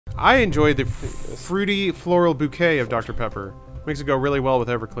I enjoy the fruity floral bouquet of Dr. Pepper. Makes it go really well with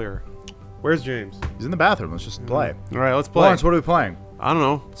Everclear. Where's James? He's in the bathroom. Let's just play. All right, let's play. Lawrence, what are we playing? I don't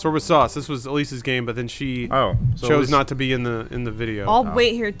know. Sword with Sauce. This was Elise's game, but then she so chose not to be in the video. I'll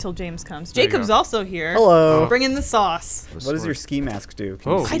wait here till James comes. There you Jacob's go. also here. Hello. Bring in the sauce. What does your ski mask do?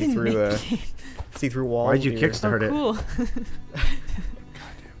 Can Oh. you I see didn't through make the it. see through walls? Why'd you here? kickstart it? Cool.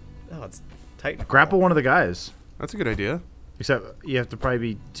 Oh, it's tight. and Grapple cool. one of the guys. That's a good idea. Except you have to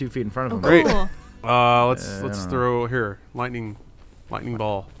probably be 2 feet in front of him. Great. Cool. Let's throw here lightning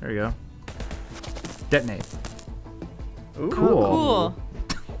ball. There you go. Detonate. Ooh. Cool.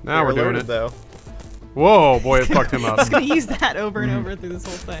 Now we're doing alerted, it. though. Whoa, boy, it fucked him up. Just gonna use that over and over through this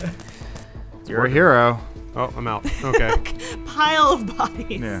whole thing. You're a hero. Oh, I'm out. Okay. Pile of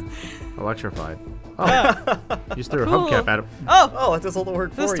bodies. Yeah. Electrified. Oh. You just threw a Cool. hubcap at him. Oh, Oh, that does all the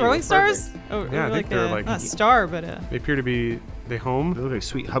work for those you. throwing That's stars? perfect. Oh, Yeah, I think they're like- not a star, but a. They appear to be home. They look like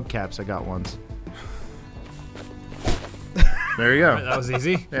sweet hubcaps I got once. There you go. That was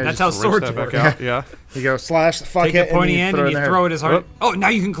easy. Yeah, That's just how Wrench swords that work. back out. Yeah. You go slash the fuck Take it the pointy end and you there. throw it as hard. Oh, now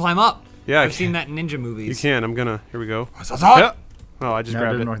you can climb up. Yeah, I've seen that in ninja movies. You can. I'm gonna. Here we go. It's hot. Yeah. Oh, I just No, it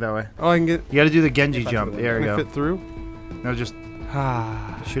grabbed didn't it. work that way. Oh, I can get. You gotta do the Genji If I jump. do it, There Can you I go. fit through? No, just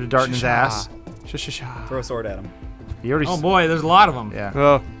Ah. shoot a dart in his ass. Throw a sword at him. You already. Oh boy, there's a lot of them. Yeah.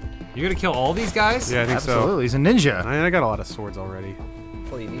 Oh, You're gonna kill all these guys? yeah, I think Absolutely. He's a ninja. so. I got a lot of swords already.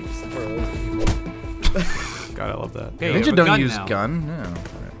 That's all you need is to throw those at people. God, I love that. Okay, you have Ninja a don't gun use now. gun. No.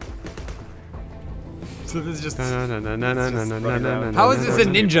 So this is just. How How is this a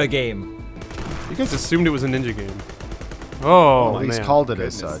ninja game? You guys assumed it was a ninja game. Oh, At least man. called it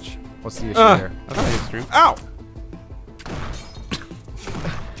as Goodness. such. What's the issue here? I thought you streamed. Ow!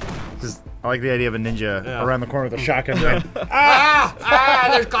 I like the idea of a ninja Yeah. around the corner with a shotgun. Going,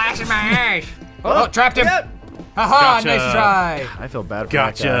 There's glass in my ass. Oh, trapped him. Haha, Gotcha. nice try. I feel bad for that guy.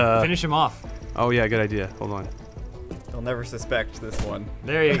 Gotcha. Finish him off. Oh yeah, good idea. Hold on. They'll never suspect this one.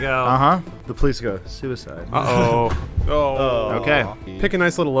 There you go. Uh-huh. The police go, suicide. Uh oh. Oh. Okay. Pick a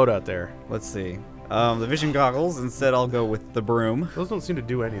nice little loadout there. Let's see. The vision goggles. Instead, I'll go with the broom. Those don't seem to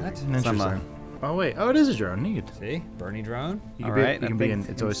do anything. Interesting. Oh, wait. Oh, it is a drone. Neat. See? Bernie drone. You All can right. be, you can be in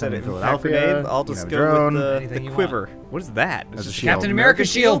It's Always Sunny in Instead of Philadelphia. grenade, I'll You can just have a go drone. with Anything the you quiver. What is that? As a It's shield. Captain America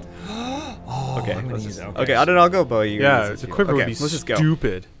shield. Oh, Okay, I'm gonna let's use just, it. okay, I'll go bow. You Yeah, use the shield. quiver okay, would be let's just go.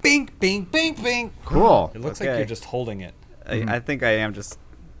 stupid. Bink, bink, bink, bink. Cool. It looks like Okay. you're just holding it. I think I am just.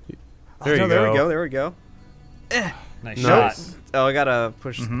 There you no, there go. we go. There we go. Nice Nice. shot. Oh, I gotta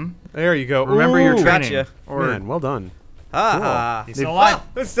push. There you go. Remember your Ooh, training. Gotcha. Or Man, well done. Ah, He's still alive.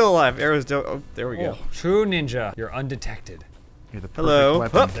 it's still alive. Arrows don't. Oh, there we go. Oh, true ninja. You're undetected. you're the perfect Hello.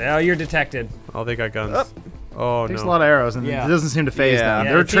 weapon. Hup. Now you're detected. Oh, they got guns. Up. Oh Takes no. a lot of arrows, and Yeah. it doesn't seem to phase Yeah. them.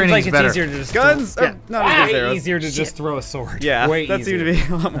 Yeah, Their it seems training's like it's better. easier to just Guns. Yeah. Not as good as way arrows. easier to just throw a sword. Yeah, way that easier. seemed to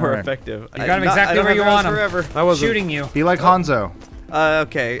be a lot more Alright. effective. You got him exactly where you want him. Forever. That was Shooting you. Be like Hanzo.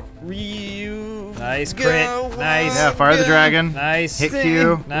 Okay. You. Nice go crit. Nice. Yeah, fire the dragon. Nice. Hit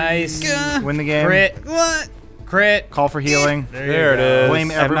Q. Nice. Win the game. Crit. What? Crit. Call for healing. There it you go. is.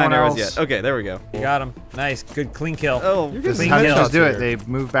 Blame I have 9 everyone arrows else. yet. Okay, there we go. You got him. Nice. Good clean kill. Oh, This is Clean how headshots ninjas do here. it. They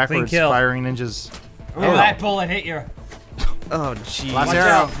move backwards, kill. firing ninjas. Ooh, that bullet hit you. oh, jeez. Last Watch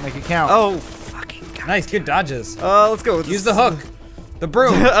arrow. out. Make it count. Oh, fucking god. Nice. Good dodges. Let's go. Use the hook. The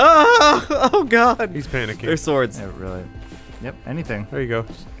broom. Oh god. He's panicking. There's swords. Yeah, really. Yep, anything. There you go.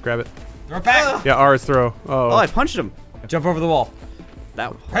 Just grab it. Throw it back. Yeah, R is throw. Oh, Oh. I punched him. Jump over the wall.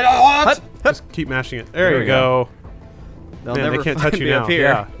 That. Right on. Hut, hut. Just keep mashing it. There There you we go. They'll Man, never they can't find touch you me now. up here.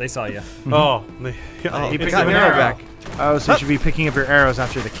 Yeah. They saw you. Oh. They, Oh, he he picked got up an an arrow arrow. back. Oh, so you should be picking up your arrows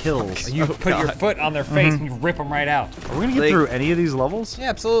after the kills. You put your foot on their face and you rip them right out. Are we gonna get Like- through any of these levels? Yeah,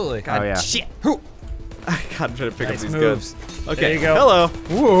 absolutely. Oh yeah. Shit. Who? God, I'm trying to pick Nice up these moves. guns. Okay. There you go. Hello.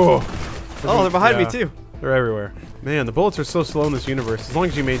 Whoa. Oh, they're behind me Yeah. too. They're everywhere. Man, the bullets are so slow in this universe. As long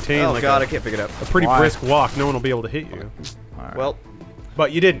as you maintain Oh like god, I a can't pick it up. pretty Why? brisk walk, no one will be able to hit you. Well,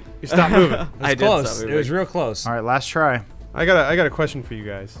 But you didn't. You stopped moving. I did Close. stop It was moving. real close. All right, last try. I got a question for you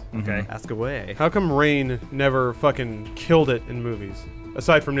guys. Okay. Ask away. How come Rain never fucking killed it in movies?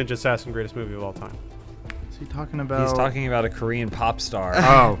 Aside from Ninja Assassin, greatest movie of all time. Is he talking about? He's talking about a Korean pop star.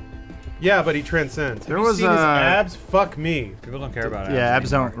 Oh, Yeah, but he transcends. There Have you was seen his a- abs? Fuck me. People don't care about yeah.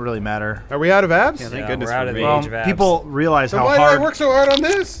 Abs anymore. don't really matter. Are we out of abs? Yeah, thank Yeah, goodness we're out for of me. the Well, age of abs. people realize So how why did I hard work so hard on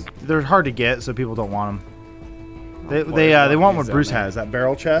this? they're hard to get, so people don't want them. They boy, they want what he's Bruce on there. has, that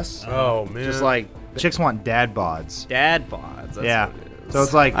barrel chest. Oh man. Just like chicks want dad bods. Dad bods. That's Yeah. what it is. So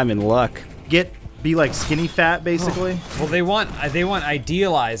it's like I'm in luck. be like skinny fat basically. Well, they want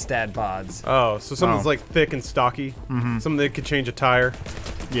idealized dad bods. Oh, so something's Oh. like thick and stocky. Something that could change a tire.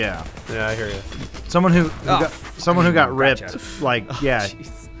 Yeah. Yeah, I hear you. Someone who got ripped Gotcha. like yeah.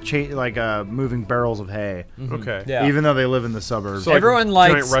 Jeez. moving barrels of hay. Okay. Yeah. Even though they live in the suburbs. So, like, Everyone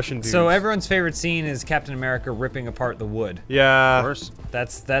giant likes Russian so dudes. everyone's favorite scene is Captain America ripping apart the wood. Yeah. of course.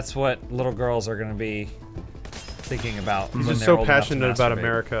 That's what little girls are gonna be thinking about. He's when just they're so old enough to passionate about masturbate.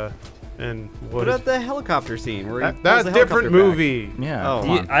 America and What wood. about the helicopter scene? Where he pulls That's the a different helicopter back? movie. Yeah. Oh, come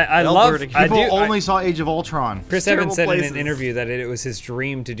yeah. on. I They'll love. do it I again. do. People only saw Age of Ultron. Chris Evans said in places. an interview that it was his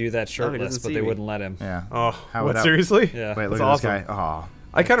dream to do that shirtless, doesn't but see they me. wouldn't let him. Yeah. Oh, How what, would I- seriously? Yeah. Wait, look That's at awesome. this guy. Oh.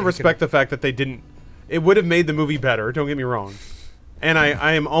 I kind of respect the fact that they didn't. It would have made the movie better. Don't get me wrong. And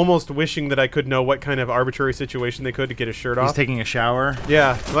I am almost wishing that I could know what kind of arbitrary situation they could to get his shirt He's off. taking a shower.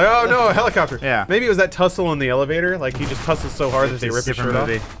 Yeah. Like, oh no, a helicopter. Yeah. Maybe it was that tussle in the elevator. Like he just tussles so hard that they It's a rip his shirt different off.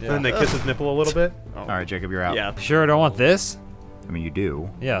 movie. And then they kiss his nipple a little bit. All right, Jacob, you're out. Yeah. Sure, don't want this. I mean, you do.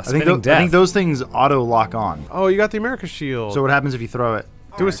 Yeah, I think, spinning I death. think those things auto lock on. Oh, you got the America shield. So what happens if you throw it?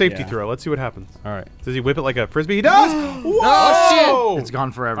 do a safety yeah. throw. Let's see what happens. All right. Does he whip it like a frisbee? He does. Whoa! Oh, It's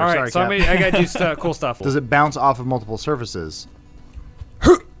gone forever. All right, Sorry, so Cap. I gotta do cool stuff. Does it bounce off of multiple surfaces?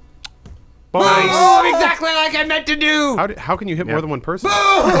 Nice. Oh, exactly like I meant to do. How can you hit more than one person?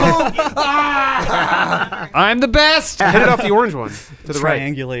 I'm the best. Hit it off the orange one to the right.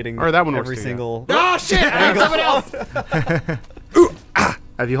 Triangulating Or that one works every too, yeah. single. Oh shit! I got someone else.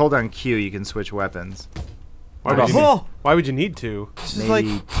 If you hold down Q, you can switch weapons. Why would, you Oh. need, why would you need to? This is Maybe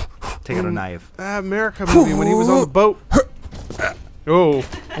like take out a knife. America movie when he was on the boat. Oh,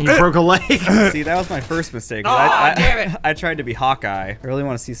 And you broke a leg. See, that was my first mistake. Oh, damn it. I tried to be Hawkeye. I really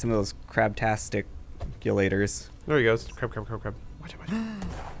want to see some of those crabtastic-ulators. there he goes. Crab, crab, crab, crab. Watch it, watch it.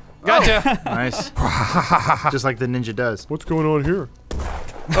 Gotcha. Nice. Just like the ninja does. What's going on here?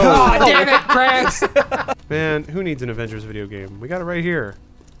 Oh, damn it, Crabs. Man, who needs an Avengers video game? We got it right here.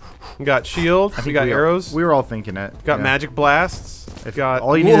 We got shield. We got We arrows. We were all thinking it. got yeah. magic blasts. Got.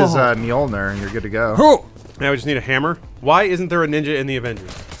 All you need is Mjolnir, and you're good to go. Oh. Now we just need a hammer. Why isn't there a ninja in the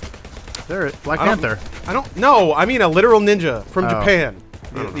Avengers? There, Black I don't- Panther. I don't know. I mean a literal ninja from Oh. Japan.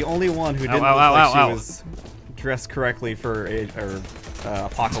 The only one who didn't ow, look ow, like ow, she ow. was dressed correctly for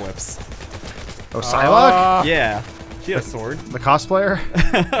Apocalypse. Oh, Psylocke, Yeah, she had a sword. the cosplayer.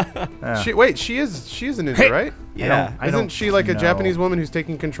 Yeah. She is a ninja, right? Yeah. I Isn't don't she like a know. Japanese woman who's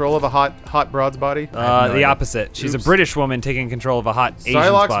taking control of a hot broad's body? have no The idea. opposite. She's Oops. a British woman taking control of a hot Asian's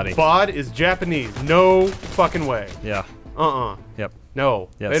Psylocke's body. bod is Japanese. No fucking way. Yeah. Yep. No.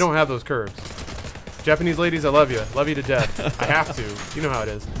 Yes. They don't have those curves. Japanese ladies, I love you. Love you to death. I have to. You know how it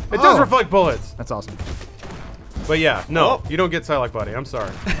is. It does Oh. reflect bullets. That's awesome. But yeah, no. Oh. You don't get Psylocke body. I'm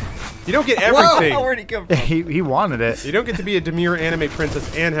sorry. You don't get everything. Where'd he come from? he wanted it. You don't get to be a demure anime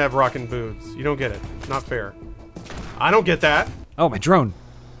princess and have rockin' boobs. You don't get it. Not fair. I don't get that. Oh, my drone.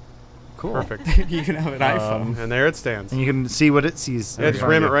 Cool. Perfect. You can have an iPhone. And there it stands. And you can see what it sees. Yeah, just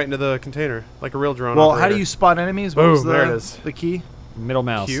ram it right into the container like a real drone. Well, how operator. do you spot enemies? What Boom, was there it is. The key. Middle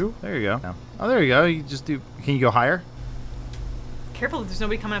mouse. Q? There you go. Oh, there you go. You just do. Can you go higher? Careful, there's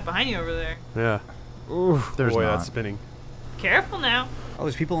nobody coming up behind you over there. Yeah. Ooh, there's Boy, not. that's spinning. Careful now. Oh,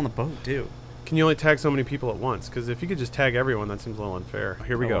 there's people on the boat too. Can you only tag so many people at once? Because if you could just tag everyone, that seems a little unfair.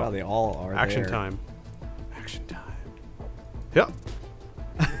 Here we Oh, go. wow, they all are Action there. time. Action time. Yep.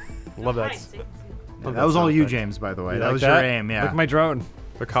 Love that. Love That was all sound you, effect. James. By the way, You that like was that? your aim. Yeah. Look at my drone.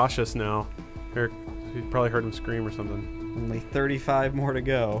 They're cautious now. You probably heard him scream or something. Only 35 more to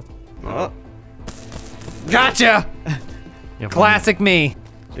go. Oh. Gotcha. Yeah, Classic me.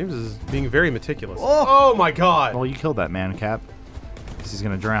 James is being very meticulous. Oh. Oh my god! Well, you killed that man, Cap. 'Cause he's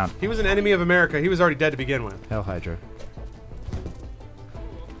gonna drown. He was an enemy of America. He was already dead to begin with. Hell Hydra.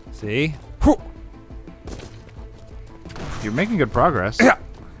 See? You're making good progress.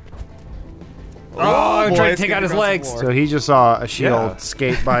 Oh, I'm boy, trying to it's take gonna out his cross the legs. floor. So he just saw a shield Yeah.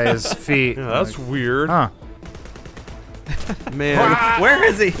 skate by his feet. Yeah, that's weird. Huh. Man. Where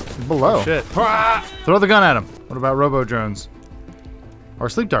is he? Below. Shit. Throw the gun at him. What about robo drones? Or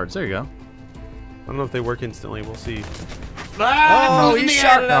sleep darts. There you go. I don't know if they work instantly. We'll see. Oh, he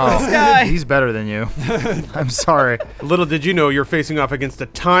shot it out of the sky. He's better than you. I'm sorry. Little did you know you're facing off against a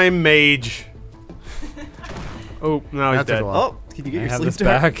time mage. Oh, now he's That took dead. a while. Oh, can you get I your have sleep this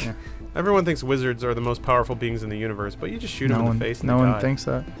dart? back. Yeah. Everyone thinks wizards are the most powerful beings in the universe, but you just shoot them in the face and no they one die. thinks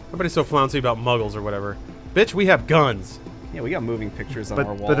that. Everybody's so flouncy about muggles or whatever. Bitch, we have guns. Yeah, we got moving pictures on our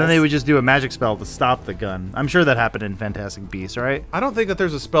walls. But then they would just do a magic spell to stop the gun. I'm sure that happened in Fantastic Beasts, right? I don't think that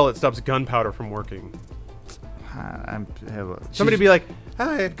there's a spell that stops gunpowder from working. Somebody be like,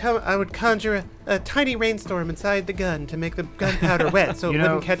 I would conjure a tiny rainstorm inside the gun to make the gunpowder wet so it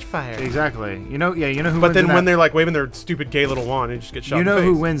wouldn't catch fire. Exactly. You know who. But then when they're like waving their stupid gay little wand, and just get shot. You know in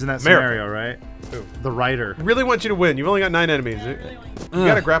the face. who wins in that America. scenario, right? Who? The writer. I really want you to win. You've only got 9 enemies. You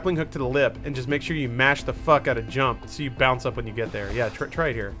got a grappling hook to the lip, and just make sure you mash the fuck out of jump so you bounce up when you get there. Yeah, try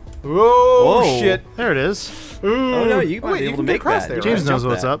it here. Whoa, shit. There it is. Ooh. Oh no, you might be able to make across that. there. James Right? knows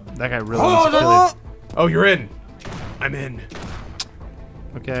Jump what's that. up. That guy really wants to kill you. Oh, you're in. I'm in.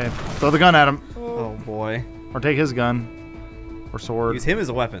 Okay. Throw the gun at him. Oh boy. Or take his gun. Or sword. Use him as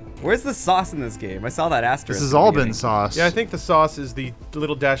a weapon. Where's the sauce in this game? I saw that asterisk. This has all been sauce. Yeah, I think the sauce is the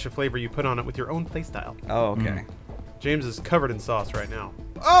little dash of flavor you put on it with your own playstyle. Oh, okay. James is covered in sauce right now.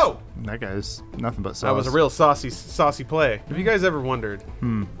 Oh! That guy's nothing but sauce. That was a real saucy play. Have you guys ever wondered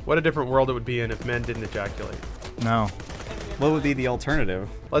what a different world it would be in if men didn't ejaculate? No. What would be the alternative?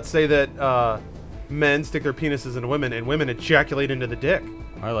 Let's say that men stick their penises into women and women ejaculate into the dick.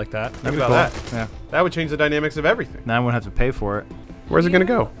 I like that. Think about that. Yeah. That would change the dynamics of everything. Now I wouldn't have to pay for it. Where's it gonna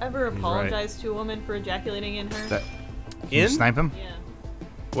go? Ever apologize to a woman for ejaculating in her? That, you snipe him? Yeah.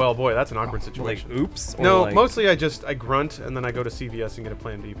 Well, boy, that's an awkward Like, situation. oops? Or No, like, mostly I grunt and then I go to CVS and get a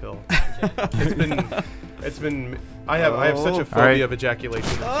Plan B pill. it's been I have such a phobia Alright. of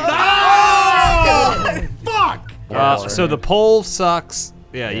ejaculation. Fuck! So the pole sucks.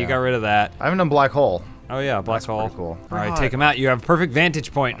 Yeah, you got rid of that. I haven't done black hole. Oh yeah, black That's hole. pretty cool. All right, take him out. You have perfect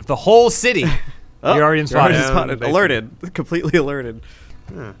vantage point of the whole city. Oh, You're already spotted. Yeah, spotted. basically. Alerted. Completely alerted.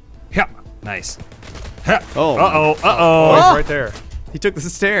 Yeah. Yeah, nice. Oh. Uh-oh, Oh, uh-oh. he's right there. He took the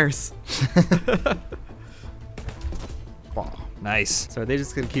stairs. Nice. So are they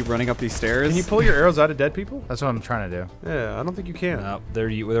just gonna keep running up these stairs? Can you pull your arrows out of dead people? That's what I'm trying to do. Yeah, I don't think you can. No,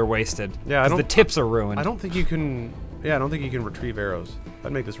 they're wasted. Yeah, I 'Cause don't- the tips are ruined. I don't think you can. Yeah, I don't think you can retrieve arrows.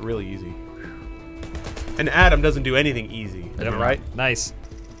 That'd make this really easy. And Adam doesn't do anything easy. Am I right? Nice.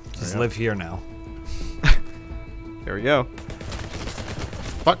 Just live here now. There we go.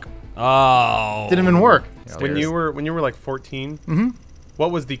 Fuck. Oh. Didn't even work. When you were like 14,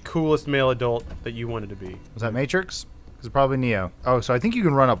 what was the coolest male adult that you wanted to be? Was that Matrix? Because probably Neo. Oh, so I think you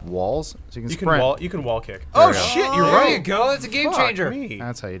can run up walls. So you can sprint. You can wall kick. There Oh we go. shit, you're There right. you go. That's a game Fuck changer. me.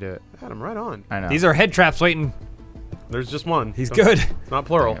 That's how you do it. Adam, right on. I know. These are head traps waiting. There's just one. He's So- good. It's not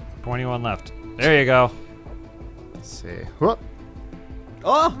plural. 21 left. There you go. Let's see. Whoop.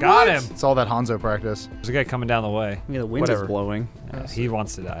 Oh, Got him. It's all that Hanzo practice. There's a guy coming down the way. Yeah, the wind Whatever. is blowing. He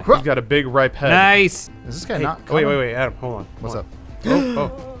wants to die. He's got a big ripe head. Nice. Is this guy Hey, not? wait, coming? Adam, hold on. What's hold up? on.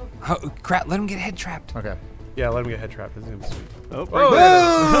 Oh, Oh, crap. Let him get head trapped. Okay. yeah, let him get head trapped. This is gonna be sweet.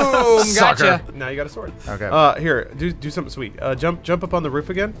 Oh, Boom. Sucker. Gotcha. Now you got a sword. Okay. Here, do something sweet. Jump up on the roof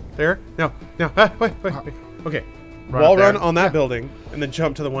again. There. No. Wait. Okay. Run Wall up there. run on that building, and then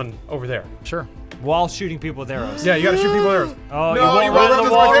jump to the one over there. Sure. While shooting people with arrows. Yeah, you gotta shoot people with arrows. Oh, No, you you wall run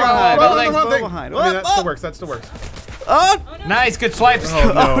the wall thing. run. Wall run Building. the wrong thing. behind. I mean, that still works. That still works. Nice. Good swipes.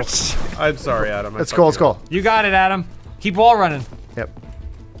 Oh no. I'm sorry, Adam. It's cool. It's cool. You got it, Adam. Keep wall running. Yep.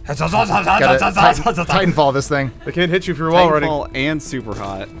 That's Gotta Titanfall this thing. They can't hit you if you're wall running. Titanfall and super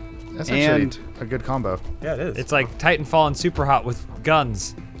hot. That's And- actually a good combo. Yeah, it is. It's like Titanfall and Super Hot with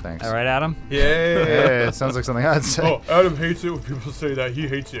guns. Thanks. All right, Adam? yeah. Yeah, it sounds like something I'd say. Oh, Adam hates it when people say that. He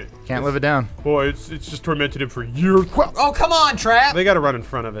hates it. Can't live it down. Boy, it's just tormented him for years. Oh, come on, Trap! They gotta run in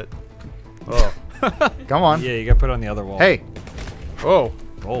front of it. Oh. Come on. Yeah, you got put on the other wall. Hey. Oh.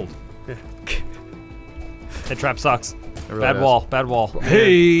 Gold. Yeah. That trap sucks. really Bad does. wall, bad wall.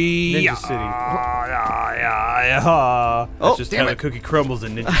 Hey! Ninja City. Yeah. That's just how the cookie crumbles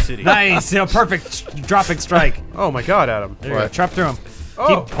in Ninja City. Nice, perfect dropping strike. Oh my god, Adam. There you go, trap through him.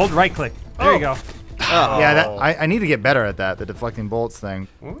 Oh. Hold right click. There you go. Yeah, that, I need to get better at that, the deflecting bolts thing.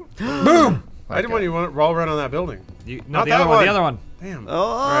 Boom! I didn't want you to wall run on that building. No, Not the that other one, one. the other one. Damn. Oh.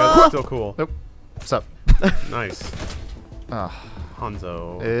 Alright, that's still cool. Nope. What's up? Nice. Ah,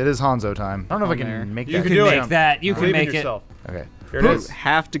 Hanzo. it is Hanzo time. I don't know if I there. can make You that. can You do can it. make that. You can Believe in make it. yourself. Okay. Here it You is.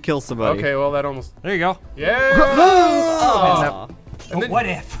 have to kill somebody. Okay, well that almost. There you go. Yeah. Aw. And then, What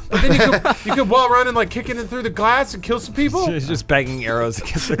if? but then you could wall run and like kicking it through the glass and kill some people. He's just banging arrows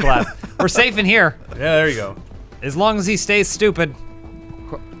against the glass. We're safe in here. Yeah, there you go. As long as he stays stupid.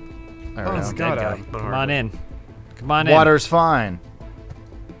 There Oh, we it's go. God, Dead guy. Adam. Not Come hard. on in. Come on in. Water's fine.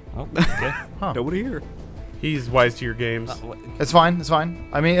 Oh, okay. Nobody here. He's wise to your games. It's fine. It's fine.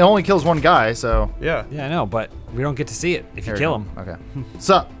 I mean, it only kills one guy, so. Yeah. Yeah, I know, but we don't get to see it if you Here we kill go. him. Okay.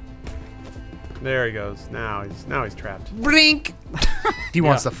 Sup? There he goes. Now he's trapped. Blink. He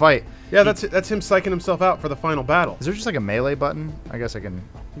wants to fight. Yeah, that's him psyching himself out for the final battle. Is there just like a melee button? I guess I can.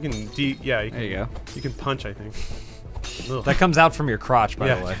 You can yeah, There you go. you can punch, I think. Ugh. That comes out from your crotch, by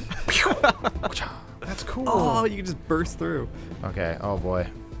Yeah. the way. That's cool. Oh, you can just burst through. Okay. Oh boy.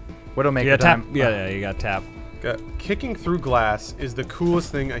 Widowmaker You got tap. time. Yeah, you got tap. Kicking through glass is the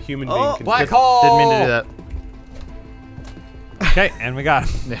coolest thing a human being can Black do. hole. Didn't mean to do that. Okay, and we got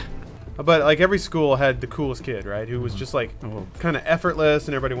him. Yeah. But like every school had the coolest kid, right? Who was just like kind of effortless,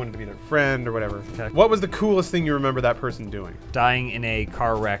 and everybody wanted to be their friend or whatever. Okay. What was the coolest thing you remember that person doing? Dying in a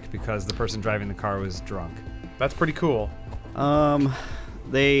car wreck because the person driving the car was drunk. That's pretty cool.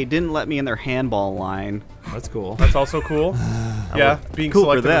 They didn't let me in their handball line. That's cool. That's also cool. Yeah, being Cool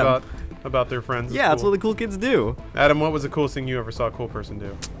for selective them. about their friends. is Yeah, that's cool. what the cool kids do. Adam, what was the coolest thing you ever saw a cool person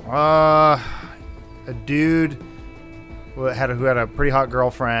do? A dude who had a pretty hot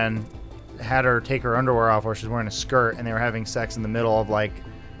girlfriend, had her take her underwear off while she's wearing a skirt, and they were having sex in the middle of like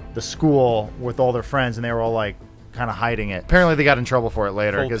the school with all their friends, and they were all like kind of hiding it. Apparently they got in trouble for it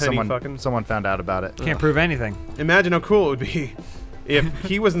later Full because penny fucking? someone found out about it. Can't prove anything. Imagine how cool it would be if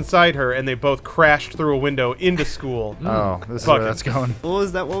he was inside her and they both crashed through a window into school. Oh, this is where Fucking- that's going. What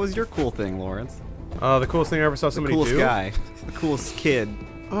was that? What was your cool thing, Lawrence? The coolest thing I ever saw The somebody coolest do. guy. The coolest kid.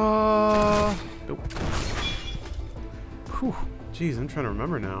 Nope. Whew. Jeez, I'm trying to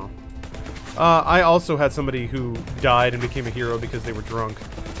remember now. I also had somebody who died and became a hero because they were drunk.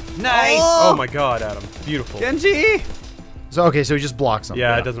 Nice. Oh my god, Adam. Beautiful. Genji! So okay, so he just blocks them.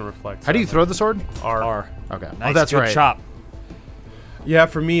 Yeah, it doesn't reflect. How do you throw the sword? R. R. Okay. Nice. Oh, that's good right. chop. Yeah,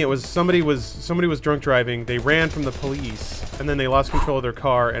 for me it was somebody was drunk driving. They ran from the police and then they lost control of their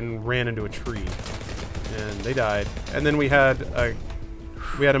car and ran into a tree. And they died. And then we had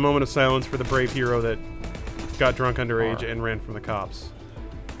a moment of silence for the brave hero that got drunk underage and ran from the cops.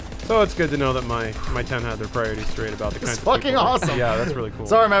 So it's good to know that my town had their priorities straight about the kinds of fucking people. awesome. Yeah, that's really cool.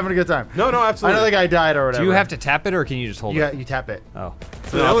 Sorry, I'm having a good time. No, I absolutely. know the guy died or whatever. Do you have to tap it or can you just hold it? You tap it. Oh.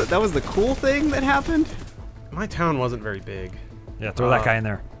 So that was the cool thing that happened? My town wasn't very big. Yeah, throw that guy in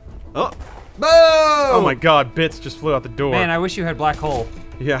there. Oh. Boom! Oh my god, bits just flew out the door. Man, I wish you had black hole.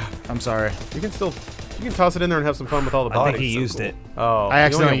 Yeah. I'm sorry. You can toss it in there and have some fun with all the I bodies. think he used it. Oh. I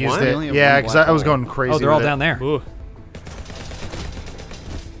accidentally you only used have it. only have Yeah, one because black I was hole. going crazy. Oh, they're all with it. down there. one? Ooh.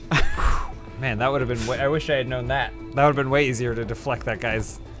 Man, that would have been. I wish I had known that. That would have been way easier to deflect that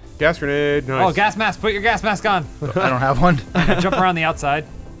guy's. Gas grenade. Nice. Oh, gas mask! Put your gas mask on. I don't have one. Jump around the outside.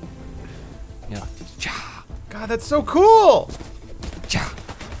 Yeah. God, that's so cool. Cha.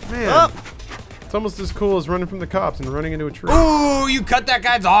 Man. It's almost as cool as running from the cops and running into a tree. Ooh, you cut that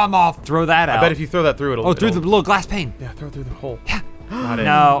guy's arm off. Throw that out. I bet if you throw that through, it'll. Oh, through the little glass pane. Yeah, throw it through the hole. Yeah. Not it.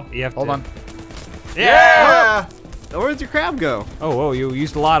 No, you have Hold to. on. Yeah. Where did your crab go? Oh, whoa, you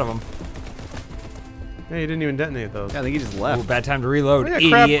used a lot of them. Yeah, you didn't even detonate those. Yeah, I think he just Ooh, left. bad time to reload. Oh,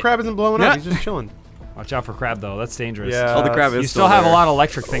 yeah, Idiot. crab isn't blowing up. He's just chilling. Watch out for crab though. That's dangerous. Yeah. Oh, the crab is You still have there. a lot of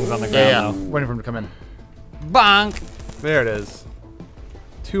electric things on the ground Yeah. though. Waiting for him to come in. Bonk. There it is.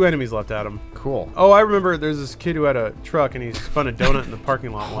 2 enemies left at him. Cool. Oh, I remember there's this kid who had a truck and he spun a donut in the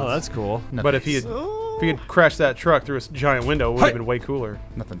parking lot once. Oh, that's cool. But if he had crashed that truck through a giant window, it would have been way cooler.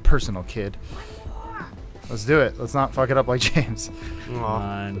 Nothing personal, kid. Let's do it. Let's not fuck it up like James. Come Aw.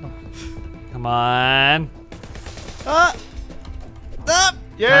 on. Come on.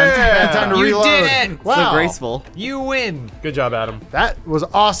 Yeah! Time to You reload. did it! Wow. So graceful. You win. Good job, Adam. That was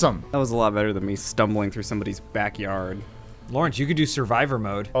awesome. That was a lot better than me stumbling through somebody's backyard. Lawrence, you could do survivor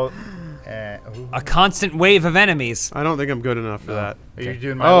mode. Oh, ooh. A constant wave of enemies. I don't think I'm good enough for that. Are you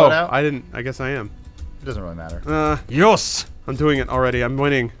doing my Oh, loadout? I didn't. I guess I am. It doesn't really matter. Yes. I'm doing it already. I'm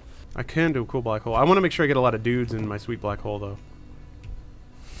winning. I can do a cool black hole. I want to make sure I get a lot of dudes in my sweet black hole, though.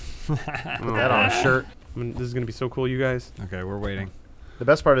 Put that on a shirt. This is going to be so cool, you guys. Okay, we're waiting. The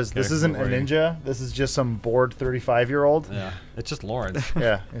best part is this Okay, isn't a we're waiting. ninja. This is just some bored 35-year-old. Yeah, it's just Lawrence.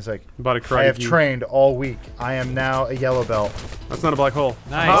 Yeah, he's like, About a karate I have gi. trained all week. I am now a yellow belt. That's not a black hole.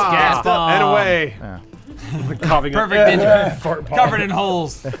 Nice Ah, gas bomb. and away. Yeah. Coughing up. Perfect ninja. Fart bomb. Covered in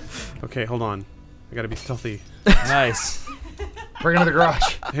holes. Okay, hold on. I gotta be stealthy. Nice. Bring him to the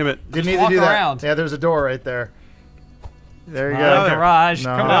garage. Damn it. Didn't need walk to do that. around. Yeah, there's a door right there. There you Oh, go. garage.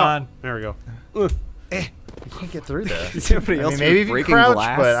 No. Come No. on. There we go. You can't get through there. Somebody I else mean, maybe if you breaking crouch,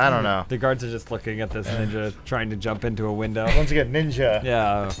 glass. but I don't know. The guards are just looking at this ninja trying to jump into a window. Once again, ninja,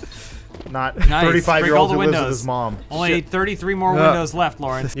 Yeah. not Nice. 35-year-old Break all who the lives with windows. his mom. Only 33 more windows left,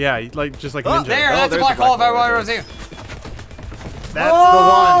 Lawrence. Yeah, like just like a Oh, ninja. there. Oh, That's a there's black the hole. If black I hole right was here. That's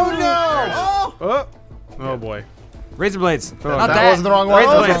the one. no! Oh, oh boy. Razor blades. Oh, Not that that. wasn't the wrong one.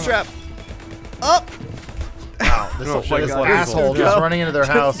 Razor Oh, blades. Trap. Up! Wow, this, Oh, this my God. asshole just running into their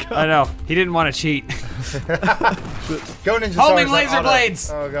house. I know. He didn't want to cheat. Go Ninja Holding Stars, laser auto. blades.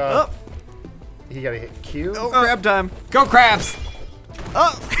 Oh god. Up! He gotta hit Q. Oh, crab time. Go crabs.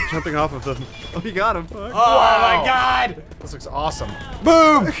 Oh! Jumping off of them. Oh, you got him. Oh my God. This looks awesome.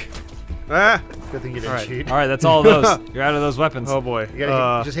 Boom. Ah! Good thing you didn't Alright. cheat. All right, that's all of those. You're out of those weapons. Oh boy. You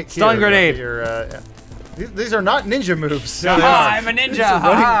gotta just hit Q. stun grenade. These are not ninja moves. Yeah, they Ah, are. I'm a ninja.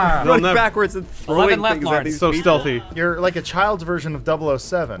 Ha They'll Running never- backwards and throwing 11 left, things at Martin. these So people. stealthy. You're like a child's version of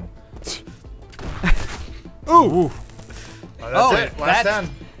 007. Ooh! That's Oh, it. Last that's-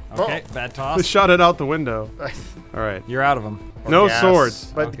 10. Okay, bad I toss. shot it out the window. All right. You're out of them. No Gas. swords.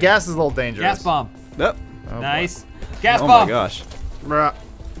 But Okay. gas is a little dangerous. Gas bomb. Nope. Oh, boy. Nice. Gas Oh bomb. my gosh. Rah.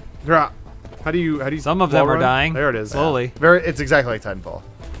 Rah. How do you? Some of them wall are run? dying. There it is. Slowly. It's exactly like Titanfall.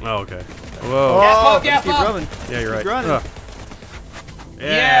 Oh, okay. Whoa. Gas bomb. Keep Gas bomb. running. Yeah, you're right. running. Ugh.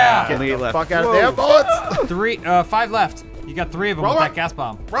 Yeah. Get Only the eight left. fuck out of there. Bullets! 5 left. You got 3 of them with Robert. that gas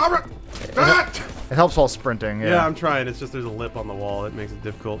bomb. Robert. Ah! It helps while sprinting. Yeah, I'm trying. It's just there's a lip on the wall. It makes it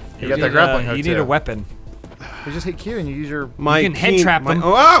difficult. You got that grappling hook You need too. a weapon. You just hit Q and you use your. My can head keen- trap my- them.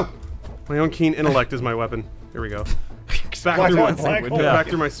 Oh, ow! My own keen intellect is my weapon. Here we go. Back Black through, hole, my, black hole. back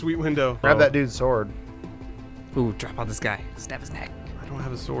through my sweet window. Grab Oh, that dude's sword. Ooh, drop on this guy. Stab his neck. I don't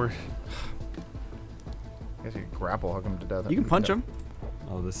have a sword. I guess you could grapple hook him to death. You can punch him.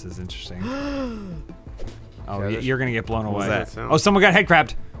 Oh, this is interesting. Oh, Yeah, there's- you're gonna get blown was away. that sound? Oh, someone got head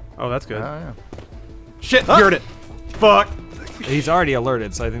crabbed. Oh, that's good. Oh, yeah. Shit, you heard it. Fuck. He's already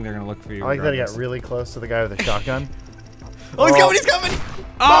alerted, so I think they're gonna look for you. I like that he got regardless. really close to the guy with the shotgun. Oh, he's coming! He's coming!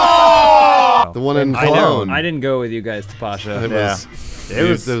 The one in I know. Cologne. I didn't go with you guys to Pasha. It Yeah. was. It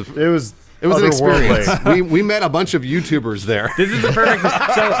was. It It was. It was an otherworldly. experience. we met a bunch of YouTubers there. This is the perfect.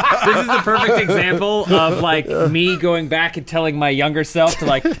 So this is the perfect example of like me going back and telling my younger self to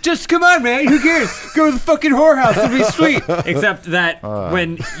like, just come on, man. Who cares? Go to the fucking whorehouse. It'll be sweet. Except that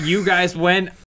when you guys went,